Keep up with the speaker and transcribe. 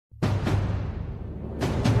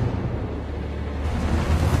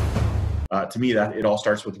to me, that it all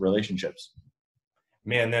starts with relationships.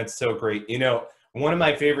 Man, that's so great. You know, one of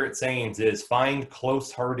my favorite sayings is find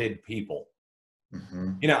close-hearted people.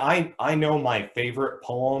 Mm-hmm. You know, I know my favorite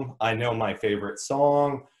poem. I know my favorite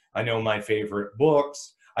song. I know my favorite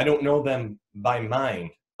books. I don't know them by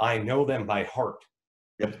mind. I know them by heart.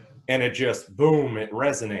 Yep. And it just, boom, it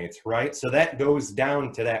resonates, right? So that goes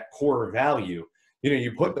down to that core value. You know,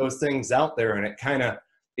 you put those things out there and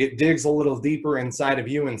it digs a little deeper inside of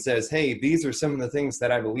you and says, hey, these are some of the things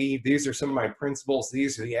that I believe. These are some of my principles.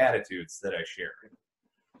 These are the attitudes that I share,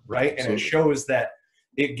 right? Absolutely. And it shows that,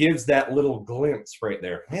 it gives that little glimpse right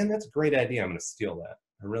there. Man, that's a great idea. I'm going to steal that.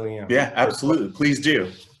 I really am. Yeah, absolutely. Please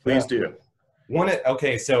do. Please do.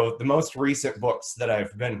 Okay, so the most recent books that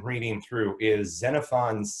I've been reading through is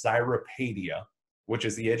Xenophon's Cyropaedia, which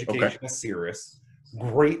is the education of Cyrus.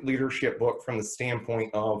 Great leadership book from the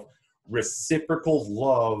standpoint of reciprocal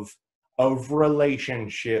love of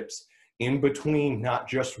relationships in between not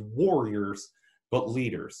just warriors, but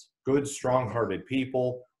leaders. Good, strong-hearted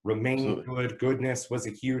people, remain good. Goodness was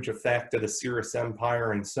a huge effect of the Cyrus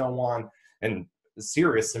Empire and so on. And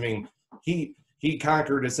Cyrus, I mean, he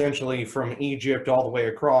conquered essentially from Egypt all the way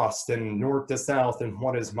across and north to south in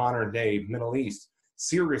what is modern day Middle East.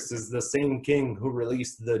 Cyrus is the same king who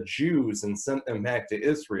released the Jews and sent them back to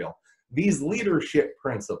Israel. These leadership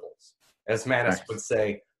principles, as Mattis would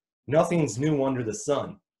say, nothing's new under the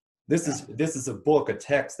sun. This is a book, a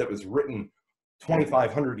text that was written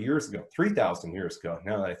 2,500 years ago, 3,000 years ago,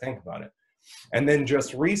 now that I think about it. And then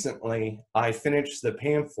just recently, I finished the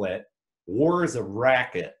pamphlet, War is a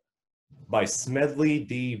Racket, by Smedley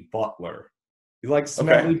D. Butler. You like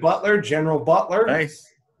Smedley Butler, General Butler? Nice.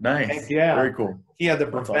 Heck yeah. Very cool. He had the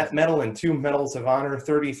Brevet Medal and 2 Medals of Honor,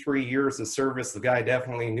 33 years of service. The guy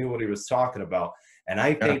definitely knew what he was talking about. And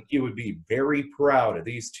I think he would be very proud of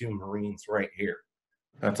these 2 Marines right here.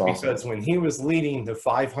 That's awesome. Because when he was leading the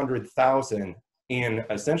 500,000 in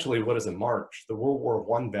essentially what is a march, the World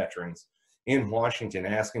War I veterans in Washington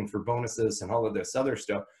asking for bonuses and all of this other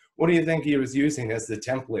stuff, what do you think he was using as the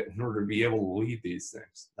template in order to be able to lead these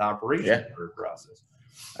things? The operation process.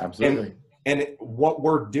 Absolutely. And what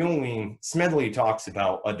we're doing, Smedley talks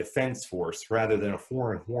about a defense force rather than a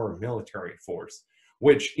foreign war military force,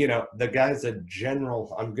 which, you know, the guy's a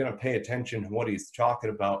general. I'm going to pay attention to what he's talking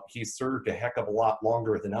about. He served a heck of a lot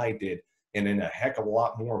longer than I did and in a heck of a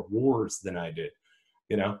lot more wars than I did,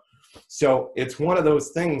 you know. So it's one of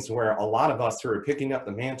those things where a lot of us who are picking up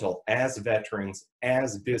the mantle as veterans,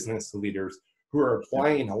 as business leaders, who are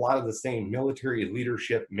applying a lot of the same military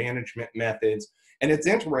leadership management methods. And it's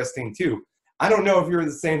interesting too. I don't know if you're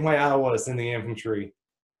the same way I was in the infantry,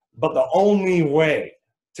 but the only way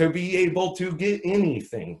to be able to get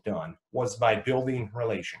anything done was by building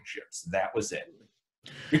relationships. That was it.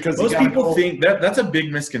 Because most people think that's a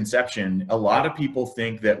big misconception. A lot of people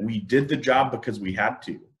think that we did the job because we had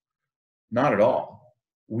to. Not at all.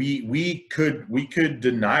 We could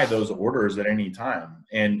deny those orders at any time.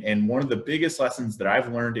 And one of the biggest lessons that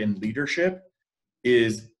I've learned in leadership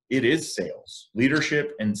is it is sales.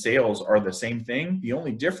 Leadership and sales are the same thing. The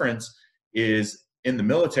only difference is in the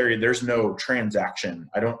military, there's no transaction.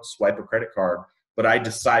 I don't swipe a credit card, but I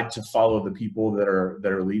decide to follow the people that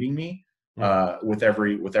are leading me with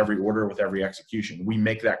every order, with every execution. We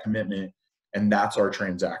make that commitment, and that's our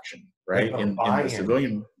transaction, right? In the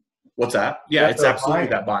civilian. What's that? Yeah, it's absolutely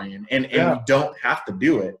that buy-in. And we don't have to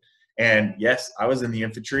do it. And yes, I was in the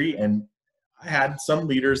infantry and I had some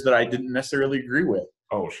leaders that I didn't necessarily agree with.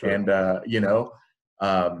 Oh, sure. And,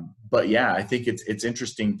 but yeah, I think it's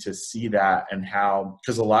interesting to see that and how,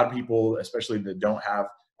 because a lot of people, especially that don't have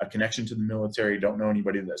a connection to the military, don't know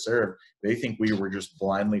anybody that served, they think we were just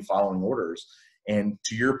blindly following orders. And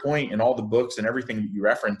to your point, in all the books and everything that you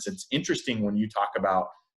reference, it's interesting when you talk about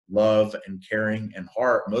love and caring and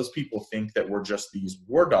heart. Most people think that we're just these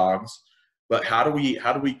war dogs, but how do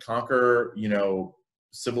we conquer,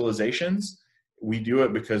 civilizations? We do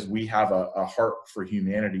it because we have a heart for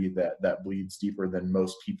humanity that bleeds deeper than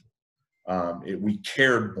most people. We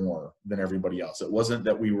cared more than everybody else. It wasn't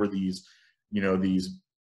that we were these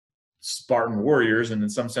Spartan warriors, and in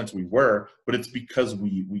some sense we were, but it's because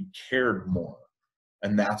we cared more.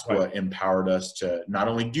 And that's what empowered us to not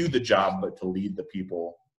only do the job, but to lead the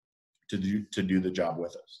people to do the job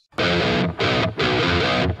with us.